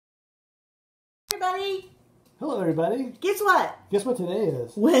everybody. Hello, everybody. Guess what? Guess what today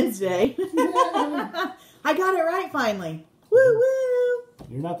is? Wednesday. I got it right finally. Woo woo.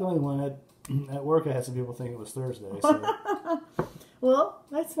 You're not the only one. At work, I had some people think it was Thursday. So Well,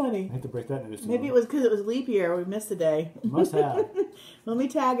 that's funny. I have to break that news to Maybe them. it was because it was leap year. We missed a day. Must have. Let me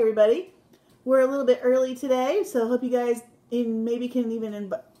tag everybody. We're a little bit early today, so hope you guys maybe can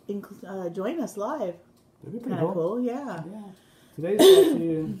even join us live. That'd be pretty Kind of cool. cool, yeah. Yeah. Today's brought to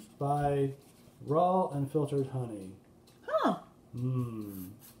you by raw unfiltered honey. Huh. Mmm.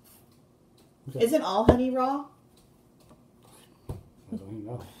 Okay. Isn't all honey raw? I don't even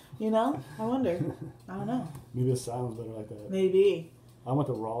know. You know? I wonder. I don't know. Maybe it sounds better like that. Maybe. I want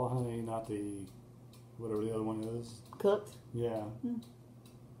the raw honey, not the whatever the other one is. Cooked? Yeah.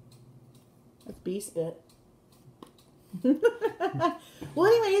 That's bee spit. Well,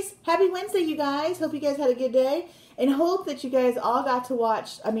 anyways, happy Wednesday, you guys. Hope you guys had a good day. And hope that you guys all got to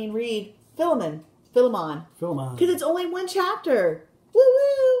read Philemon. Philemon. Because it's only one chapter.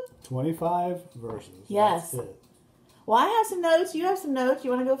 Woo-woo! 25 verses. Yes. That's it. Well, I have some notes. You have some notes. You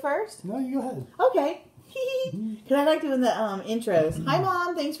want to go first? No, you go ahead. Okay. Because I like doing the intros. Hi,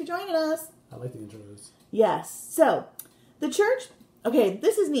 Mom. Thanks for joining us. I like the intros. Yes. So, the church... Okay,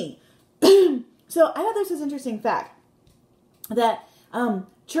 this is neat. So, I thought this was an interesting fact. That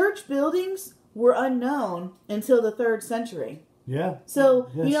church buildings were unknown until the 3rd century. Yeah. So,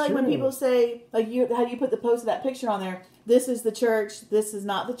 That's you know, like when true. people say, like, how do you put the post of that picture on there? This is the church, this is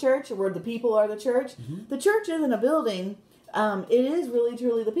not the church, or where the people are the church. Mm-hmm. The church isn't a building. It is really,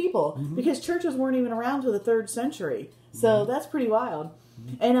 truly the people. Mm-hmm. Because churches weren't even around till the 3rd century. So, that's pretty wild.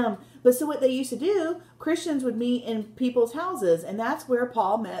 Mm-hmm. And, but so what they used to do, Christians would meet in people's houses. And that's where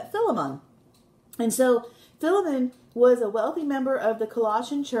Paul met Philemon. And so, Philemon was a wealthy member of the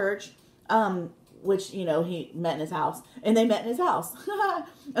Colossian church, which, you know, he met in his house. And they met in his house.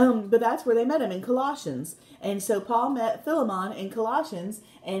 But that's where they met him, in Colossians. And so Paul met Philemon in Colossians,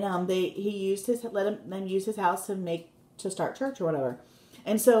 and he let them use his house to start church or whatever.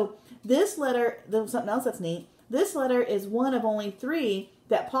 And so this letter, there's something else that's neat. This letter is one of only 3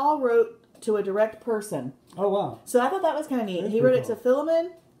 that Paul wrote to a direct person. Oh, wow. So I thought that was kind of neat. That's He wrote pretty it to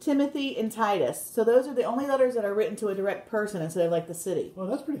Philemon, Timothy, and Titus. So those are the only letters that are written to a direct person instead of like the city. Well,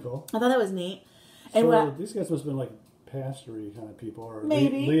 that's pretty cool. I thought that was neat. And So these guys must have been like pastory kind of people or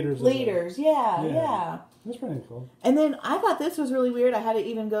maybe leaders. Yeah. That's pretty cool. And then I thought this was really weird. I had to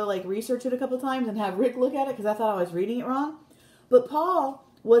even go research it a couple times and have Rick look at it because I thought I was reading it wrong. But Paul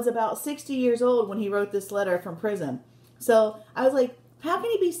was about 60 years old when he wrote this letter from prison. So I was like, how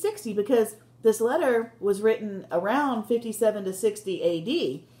can he be 60? Because this letter was written around 57 to 60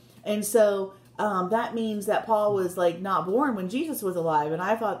 AD. And so that means that Paul was not born when Jesus was alive. And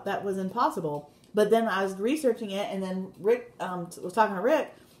I thought that was impossible. But then I was researching it, and then Rick was talking to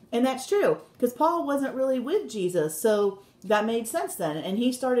Rick, and that's true because Paul wasn't really with Jesus, so that made sense then. And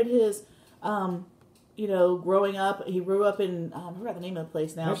he started his, growing up. He grew up in I forgot the name of the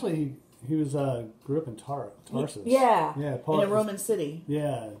place now. Actually, he was grew up in Tarsus. Yeah, Paul, in a Roman city.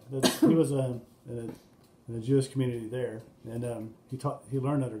 Yeah, he was in the Jewish community there, and he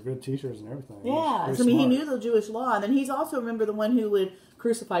learned under good teachers and everything. Yeah, so he knew the Jewish law, and then he's also remember the one who would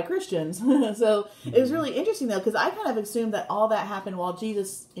crucify Christians. So it was really interesting though, because I kind of assumed that all that happened while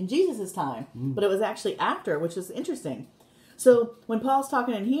in Jesus's time, but it was actually after, which is interesting. So when Paul's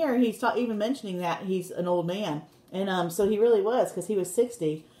talking in here, he's even mentioning that he's an old man, and so he really was because he was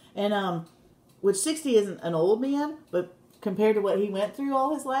 60, and which 60 isn't an old man, but compared to what he went through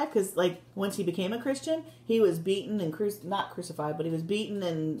all his life, because once he became a Christian, he was beaten and not crucified, but he was beaten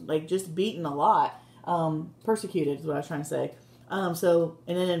and just beaten a lot, persecuted is what I was trying to say. And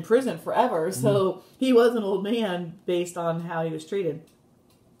then in prison forever. So he was an old man based on how he was treated.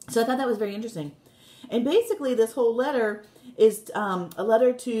 So I thought that was very interesting. And basically this whole letter is a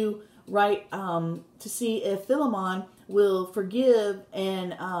letter to write to see if Philemon will forgive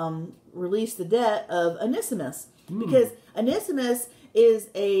and release the debt of Onesimus. Because Onesimus is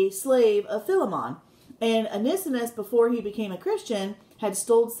a slave of Philemon. And Onesimus, before he became a Christian, had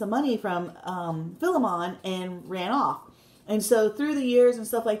stole some money from Philemon and ran off. And so through the years and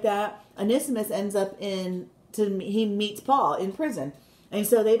stuff like that, Onesimus ends up he meets Paul in prison. And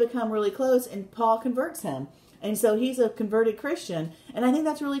so they become really close, and Paul converts him. And so he's a converted Christian. And I think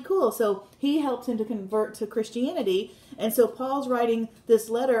that's really cool. So he helped him to convert to Christianity. And so Paul's writing this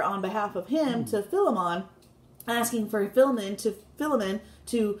letter on behalf of him to Philemon, asking for Philemon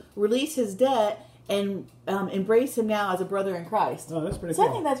to release his debt and embrace him now as a brother in Christ. Oh, that's pretty cool. So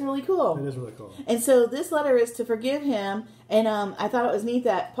I think that's really cool. It is really cool. And so this letter is to forgive him. And I thought it was neat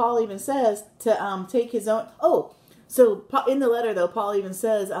that Paul even says to take his own... Oh, so in the letter, though, Paul even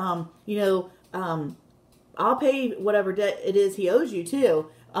says, I'll pay whatever debt it is he owes you too.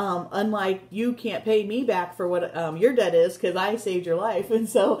 Unlike you can't pay me back for what your debt is because I saved your life. And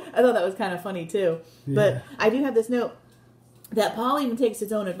so I thought that was kind of funny too. Yeah. But I do have this note that Paul even takes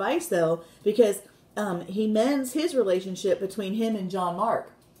his own advice though, because he mends his relationship between him and John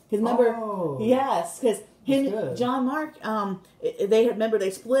Mark. Because remember, yes, because John Mark,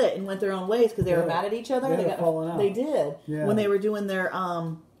 they split and went their own ways because they were mad at each other. They got fallen out. They did when they were doing their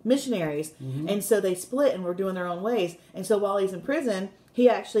missionaries, and so they split and were doing their own ways. And so while he's in prison, he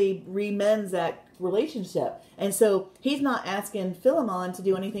actually remends that relationship. And so he's not asking Philemon to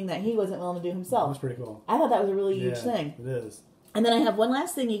do anything that he wasn't willing to do himself. That's pretty cool. I thought that was a really huge thing. It is. And then I have one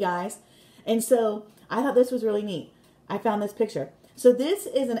last thing, you guys. And so I thought this was really neat. I found this picture. So this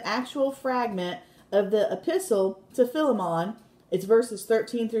is an actual fragment of the epistle to Philemon. It's verses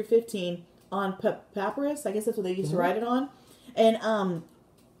 13 through 15 on papyrus. I guess that's what they used to write it on. And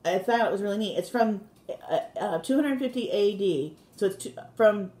I thought it was really neat. It's from 250 A.D., so it's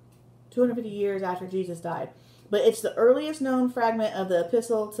from 250 years after Jesus died. But it's the earliest known fragment of the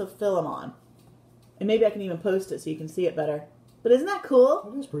epistle to Philemon. And maybe I can even post it so you can see it better. But isn't that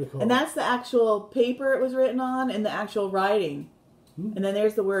cool? It is pretty cool. And that's the actual paper it was written on and the actual writing. And then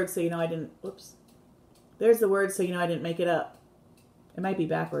there's the words so you know I didn't... Whoops. There's the words so you know I didn't make it up. It might be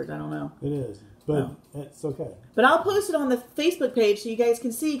backwards. I don't know. It is. But it's okay. But I'll post it on the Facebook page so you guys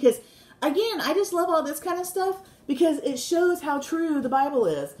can see. Because, again, I just love all this kind of stuff. Because it shows how true the Bible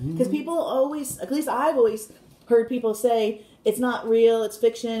is. Because people always... At least I've always heard people say it's not real, it's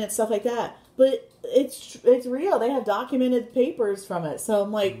fiction, it's stuff like that. But it's real. They have documented papers from it. So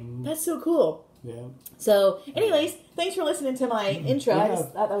I'm like, that's so cool. Yeah. So, anyways, thanks for listening to my intro. I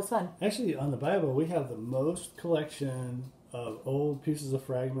just thought that was fun. Actually, on the Bible, we have the most collection of old pieces of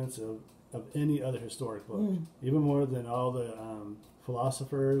fragments of any other historic book. Even more than all the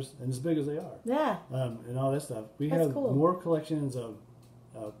philosophers, and as big as they are. Yeah. And all that stuff. We That's have cool. more collections of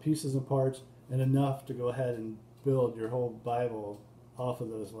pieces and parts, and enough to go ahead and build your whole Bible off of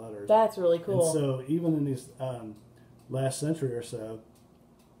those letters. That's really cool. And so even in these last century or so,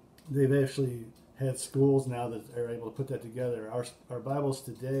 they've actually had schools now that are able to put that together. Our Bibles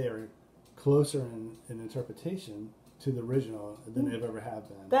today are closer in interpretation to the original than they've ever have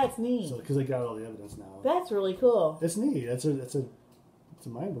been. That's neat. So because they got all the evidence now. That's really cool. It's neat. It's a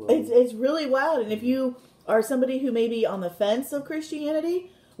mind blowing. It's really wild. And if you are somebody who may be on the fence of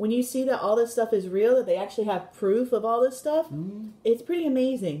Christianity, when you see that all this stuff is real, that they actually have proof of all this stuff, it's pretty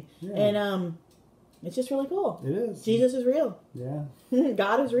amazing. Yeah. And it's just really cool. It is. Jesus is real. Yeah.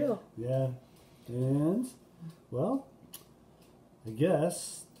 God is real. Yeah. And, well, I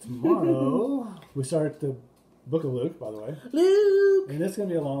guess tomorrow we start the book of Luke, by the way. Luke! And it's going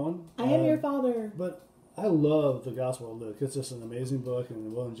to be a long one. I am your father. But I love the Gospel of Luke. It's just an amazing book,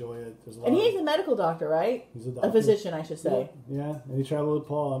 and we'll enjoy it. There's a lot and he's a medical doctor, right? He's a doctor. A physician, I should say. Yeah. And he traveled with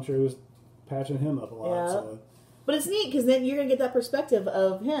Paul. I'm sure he was patching him up a lot. Yeah. So. But it's neat, because then you're going to get that perspective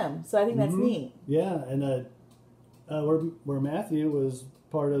of him. So I think that's neat. Yeah, and where Matthew was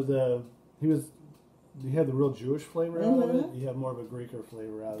part of he had the real Jewish flavor out of it. You have more of a Greeker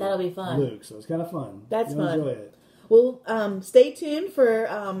flavor out of That'll be fun. Luke, so it's kind of fun. That's You'll fun. Enjoy it. Well, stay tuned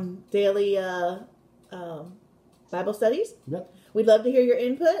for daily Bible studies. Yep. We'd love to hear your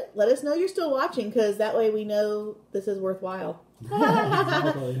input. Let us know you're still watching, because that way we know this is worthwhile.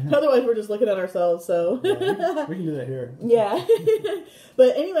 Otherwise, we're just looking at ourselves. So yeah, we can do that here. Yeah.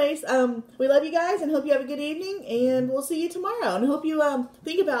 But anyways, we love you guys and hope you have a good evening. And we'll see you tomorrow. And hope you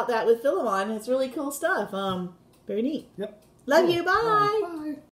think about that with Philemon. It's really cool stuff. Very neat. Yep. Love you. Bye. Bye.